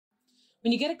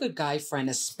When you get a good guy friend,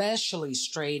 especially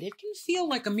straight, it can feel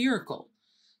like a miracle.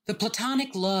 The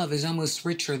platonic love is almost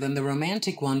richer than the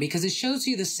romantic one because it shows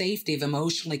you the safety of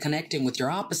emotionally connecting with your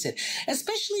opposite,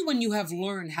 especially when you have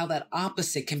learned how that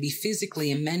opposite can be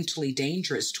physically and mentally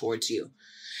dangerous towards you.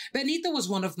 Benito was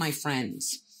one of my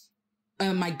friends,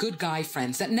 my good guy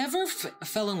friends that never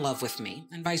fell in love with me,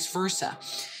 and vice versa.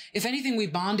 If anything, we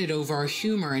bonded over our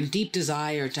humor and deep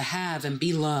desire to have and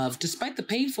be loved, despite the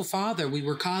painful father we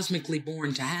were cosmically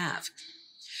born to have.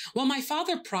 While my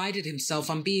father prided himself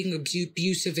on being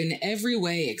abusive in every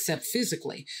way except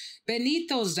physically,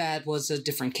 Benito's dad was a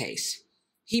different case.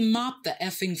 He mopped the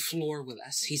effing floor with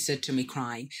us, he said to me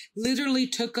crying, literally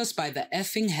took us by the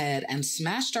effing head and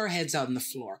smashed our heads out on the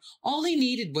floor. All he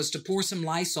needed was to pour some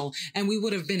Lysol and we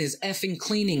would have been his effing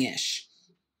cleaning-ish.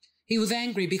 He was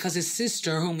angry because his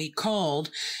sister, whom called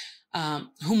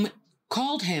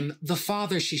him the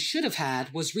father she should have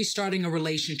had, was restarting a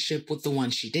relationship with the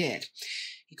one she did.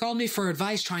 He called me for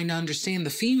advice trying to understand the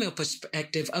female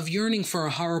perspective of yearning for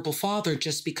a horrible father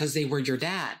just because they were your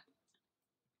dad.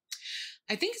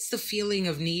 I think it's the feeling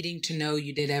of needing to know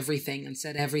you did everything and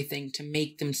said everything to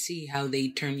make them see how they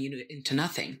turn you into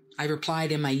nothing. I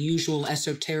replied in my usual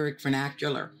esoteric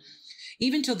vernacular.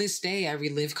 Even till this day, I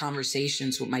relive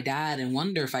conversations with my dad and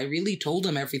wonder if I really told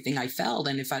him everything I felt,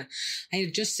 and if I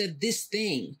had just said this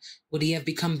thing, would he have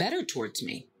become better towards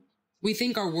me? We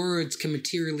think our words can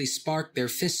materially spark their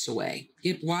fists away.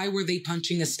 Yet why were they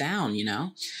punching us down, you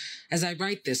know? As I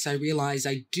write this, I realize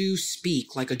I do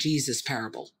speak like a Jesus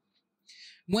parable.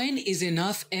 When is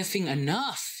enough effing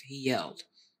enough? He yelled.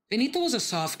 Benito was a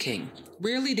soft king.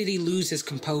 Rarely did he lose his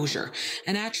composure,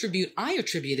 an attribute I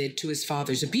attributed to his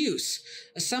father's abuse,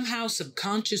 a somehow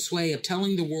subconscious way of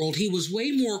telling the world he was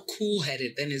way more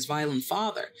cool-headed than his violent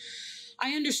father.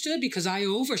 I understood because I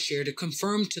overshared to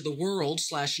confirm to the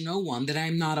world/no one that I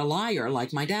am not a liar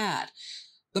like my dad.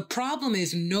 The problem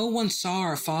is no one saw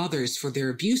our fathers for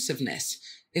their abusiveness.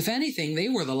 If anything, they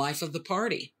were the life of the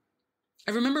party.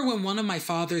 I remember when one of my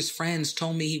father's friends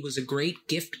told me he was a great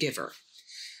gift giver.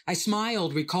 I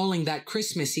smiled, recalling that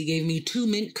Christmas he gave me 2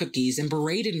 mint cookies and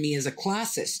berated me as a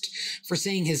classist for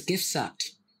saying his gift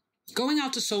sucked. Going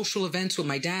out to social events with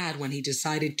my dad when he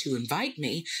decided to invite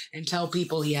me and tell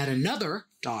people he had another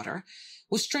daughter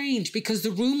was strange because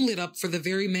the room lit up for the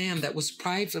very man that was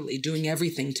privately doing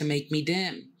everything to make me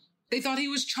dim. They thought he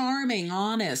was charming,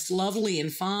 honest, lovely,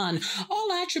 and fun,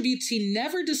 all attributes he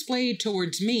never displayed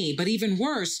towards me, but even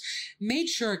worse, made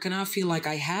sure I could not feel like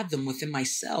I had them within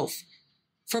myself.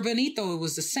 For Benito, it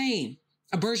was the same.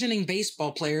 A burgeoning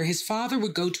baseball player, his father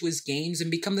would go to his games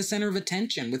and become the center of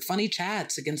attention with funny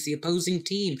chats against the opposing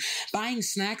team, buying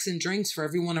snacks and drinks for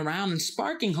everyone around and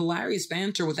sparking hilarious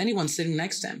banter with anyone sitting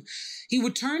next to him. He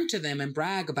would turn to them and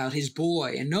brag about his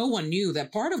boy, and no one knew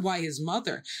that part of why his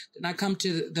mother did not come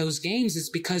to those games is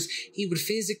because he would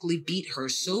physically beat her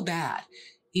so bad,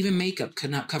 even makeup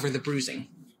could not cover the bruising.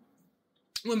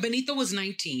 When Benito was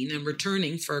 19 and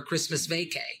returning for a Christmas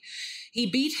vacay, he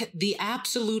beat the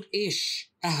absolute ish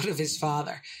out of his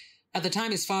father. At the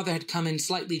time, his father had come in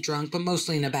slightly drunk, but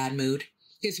mostly in a bad mood.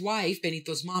 His wife,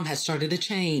 Benito's mom, had started to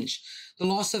change. The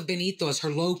loss of Benito as her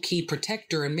low-key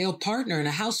protector and male partner in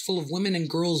a house full of women and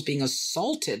girls being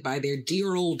assaulted by their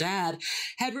dear old dad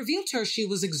had revealed to her she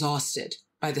was exhausted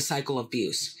by the cycle of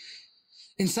abuse.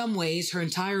 In some ways, her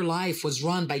entire life was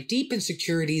run by deep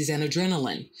insecurities and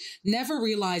adrenaline, never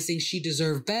realizing she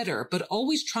deserved better, but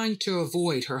always trying to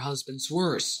avoid her husband's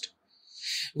worst.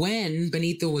 When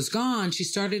Benito was gone, she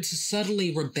started to subtly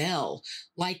rebel,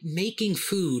 like making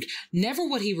food, never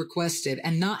what he requested,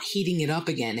 and not heating it up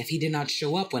again if he did not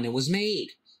show up when it was made.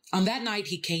 On that night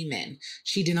he came in.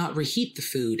 She did not reheat the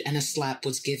food, and a slap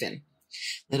was given.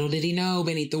 Little did he know,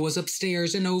 Benito was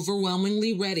upstairs and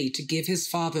overwhelmingly ready to give his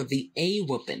father the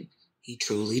A-whooping he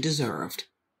truly deserved.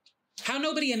 How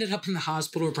nobody ended up in the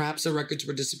hospital or perhaps the records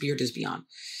were disappeared is beyond.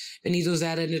 Benito's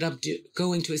dad ended up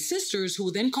going to his sisters, who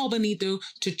would then call Benito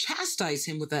to chastise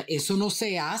him with a "eso no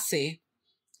se hace."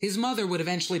 His mother would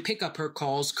eventually pick up her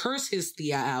calls, curse his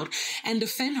tía out, and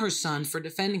defend her son for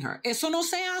defending her. "Eso no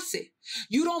se hace.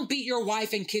 You don't beat your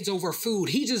wife and kids over food.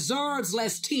 He deserves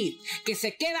less teeth. Que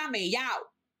se queda mellao."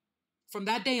 From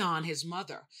that day on, his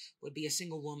mother would be a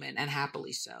single woman, and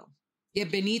happily so.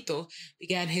 Yet Benito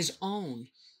began his own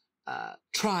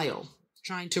trial,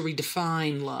 trying to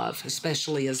redefine love,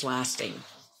 especially as lasting.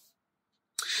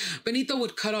 Benito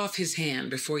would cut off his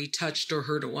hand before he touched or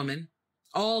hurt a woman.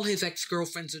 All his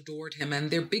ex-girlfriends adored him,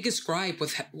 and their biggest gripe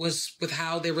was with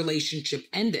how their relationship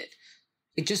ended.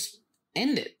 It just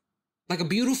ended. Like a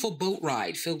beautiful boat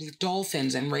ride filled with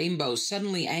dolphins and rainbows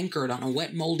suddenly anchored on a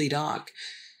wet, moldy dock.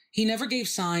 He never gave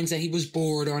signs that he was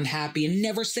bored or unhappy and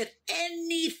never said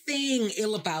anything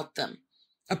ill about them.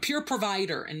 A pure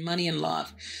provider in money and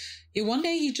love. Yet one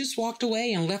day he just walked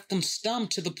away and left them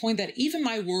stumped to the point that even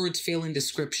my words fail in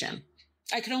description.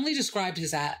 I could only describe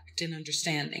his act and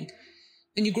understanding.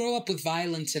 When you grow up with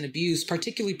violence and abuse,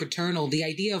 particularly paternal, the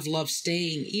idea of love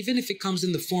staying, even if it comes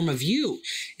in the form of you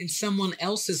in someone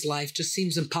else's life, just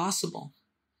seems impossible.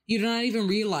 You do not even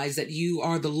realize that you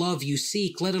are the love you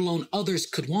seek, let alone others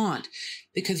could want,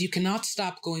 because you cannot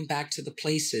stop going back to the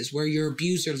places where your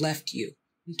abuser left you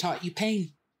and taught you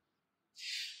pain.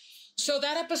 So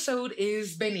that episode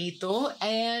is Benito,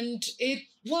 and it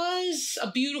was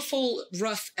a beautiful,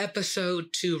 rough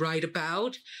episode to write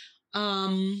about.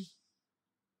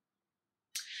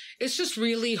 It's just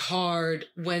really hard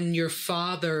when your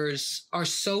fathers are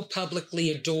so publicly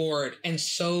adored and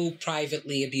so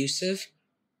privately abusive.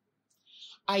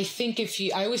 I think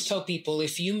I always tell people,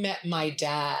 if you met my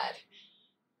dad,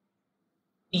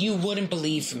 you wouldn't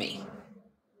believe me.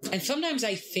 And sometimes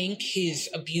I think his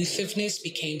abusiveness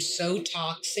became so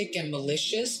toxic and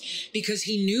malicious because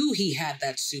he knew he had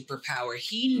that superpower.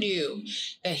 He knew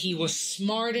that he was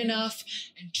smart enough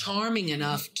and charming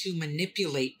enough to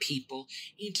manipulate people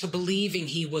into believing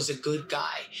he was a good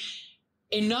guy.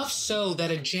 Enough so that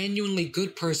a genuinely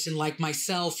good person like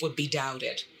myself would be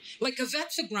doubted. Like, because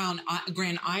that's the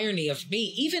grand irony of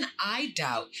me. Even I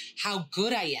doubt how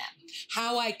good I am,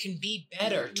 how I can be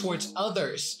better towards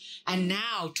others, and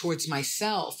now towards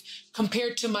myself,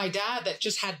 compared to my dad that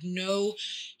just had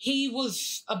he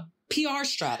was a PR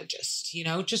strategist,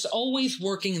 just always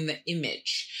working in the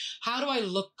image. How do I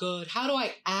look good? How do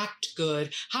I act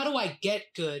good? How do I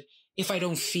get good if I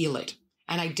don't feel it?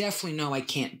 And I definitely know I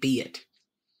can't be it.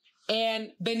 And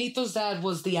Benito's dad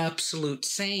was the absolute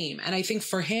same. And I think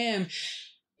for him,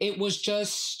 it was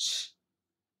just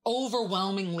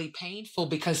overwhelmingly painful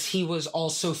because he was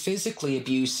also physically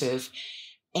abusive.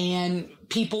 And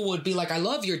people would be like, I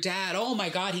love your dad. Oh my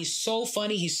God, he's so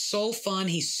funny. He's so fun.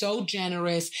 He's so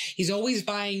generous. He's always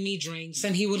buying me drinks.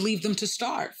 And he would leave them to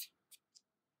starve.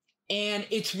 And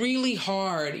it's really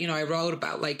hard. I wrote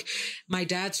about my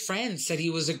dad's friend said he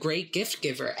was a great gift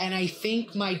giver. And I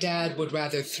think my dad would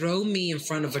rather throw me in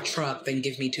front of a truck than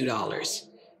give me $2.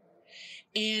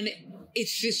 And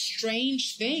it's this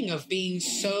strange thing of being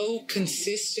so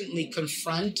consistently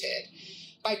confronted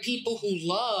by people who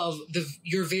love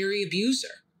your very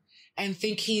abuser and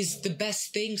think he's the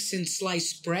best thing since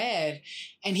sliced bread,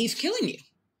 and he's killing you.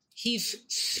 He's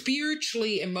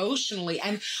spiritually, emotionally,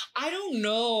 and I don't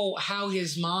know how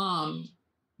his mom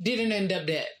didn't end up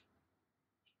dead.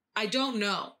 I don't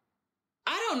know.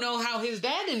 I don't know how his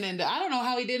dad didn't end up. I don't know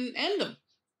how he didn't end him.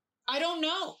 I don't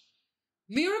know.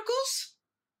 Miracles?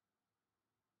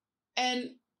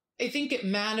 And I think it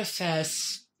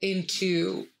manifests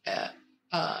into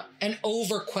an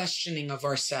over-questioning of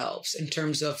ourselves in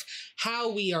terms of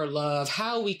how we are loved,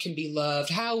 how we can be loved,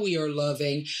 how we are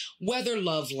loving, whether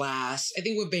love lasts. I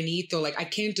think with Benito, I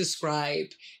can't describe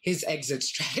his exit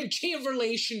strategy of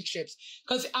relationships.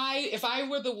 Because if I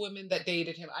were the woman that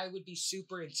dated him, I would be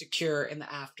super insecure in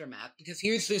the aftermath. Because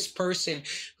here's this person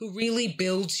who really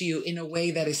builds you in a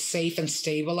way that is safe and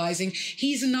stabilizing.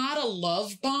 He's not a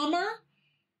love bomber.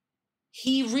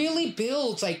 He really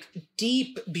builds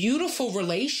deep, beautiful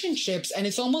relationships. And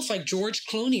it's almost like George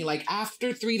Clooney,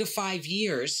 after 3 to 5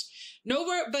 years,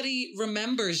 nobody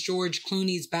remembers George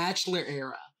Clooney's Bachelor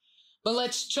era. But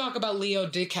let's talk about Leo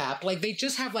DiCap. They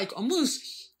just have almost,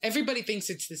 everybody thinks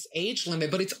it's this age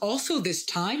limit, but it's also this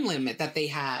time limit that they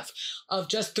have of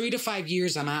just 3 to 5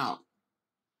 years, I'm out.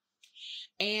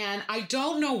 And I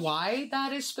don't know why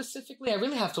that is specifically. I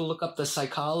really have to look up the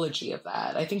psychology of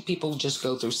that. I think people just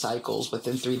go through cycles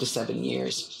within 3 to 7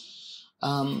 years.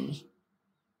 But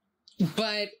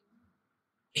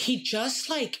he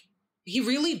just he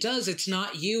really does. It's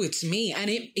not you, it's me. And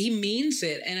he means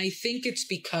it. And I think it's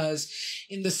because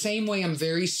in the same way I'm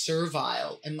very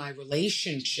servile in my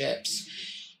relationships,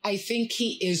 I think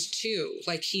he is too.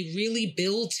 He really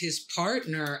builds his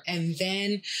partner. And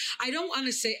then I don't want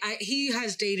to say he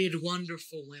has dated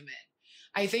wonderful women.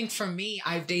 I think for me,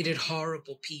 I've dated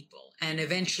horrible people. And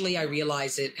eventually I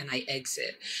realize it and I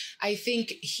exit. I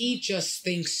think he just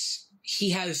thinks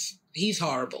he's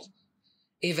horrible.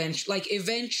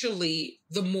 Eventually,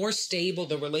 the more stable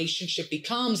the relationship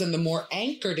becomes and the more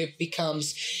anchored it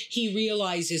becomes, he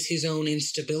realizes his own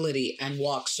instability and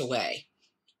walks away.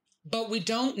 But we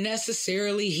don't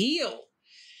necessarily heal.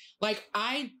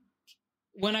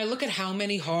 When I look at how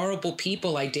many horrible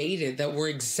people I dated that were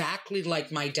exactly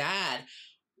like my dad,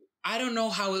 I don't know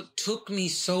how it took me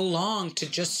so long to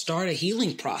just start a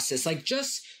healing process.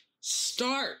 Just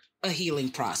start a healing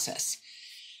process.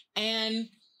 And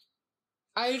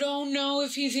I don't know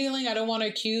if he's healing. I don't want to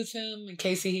accuse him in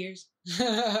case he hears.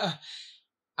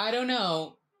 I don't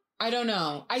know.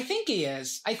 I think he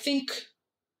is. I think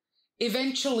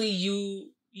eventually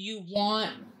you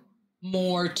want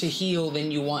more to heal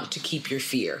than you want to keep your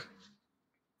fear.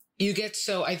 You get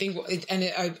so, I think, and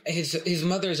his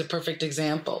mother is a perfect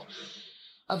example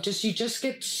of you just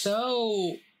get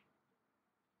so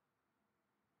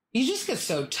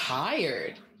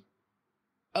tired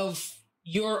of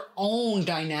your own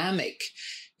dynamic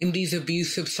in these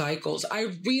abusive cycles. I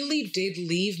really did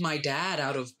leave my dad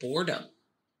out of boredom.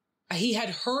 He had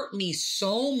hurt me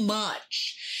so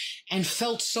much and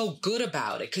felt so good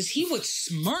about it because he would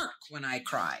smirk when I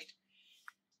cried,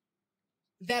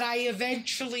 that I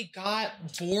eventually got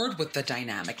bored with the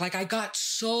dynamic. Like, I got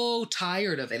so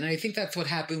tired of it. And I think that's what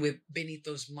happened with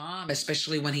Benito's mom,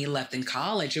 especially when he left in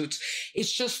college.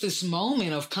 It's just this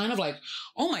moment of kind of like,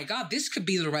 oh my God, this could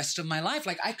be the rest of my life.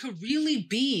 Like, I could really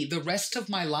be the rest of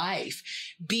my life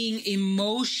being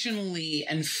emotionally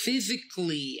and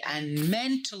physically and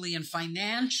mentally and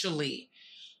financially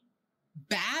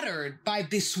battered by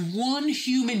this one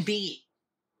human being.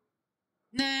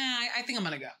 Nah, I think I'm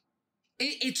going to go.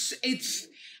 It's,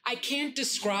 I can't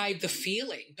describe the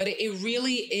feeling, but it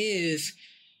really is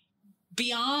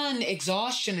beyond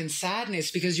exhaustion and sadness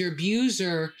because your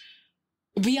abuser,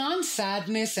 beyond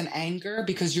sadness and anger,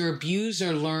 because your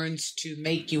abuser learns to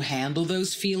make you handle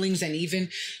those feelings and even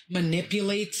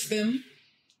manipulates them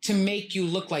to make you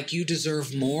look like you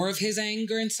deserve more of his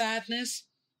anger and sadness.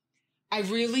 I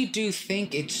really do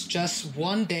think it's just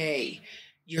one day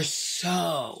you're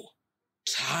so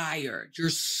tired. You're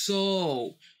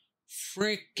so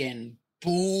freaking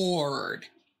bored.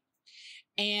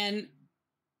 And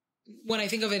when I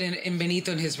think of it in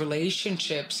Benito and his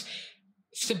relationships,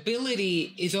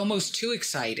 stability is almost too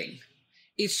exciting.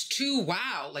 It's too,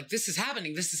 wow, like this is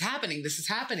happening.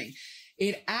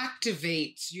 It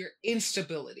activates your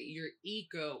instability, your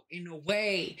ego in a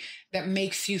way that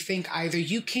makes you think either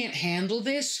you can't handle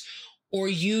this or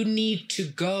you need to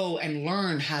go and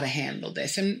learn how to handle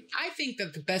this. And I think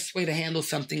that the best way to handle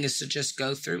something is to just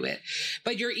go through it.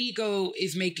 But your ego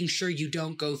is making sure you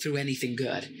don't go through anything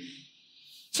good.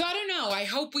 So I don't know. I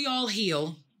hope we all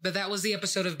heal. But that was the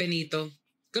episode of Benito.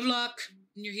 Good luck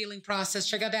in your healing process.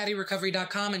 Check out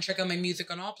daddyrecovery.com and check out my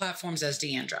music on all platforms as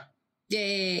Deandra.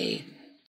 Yay.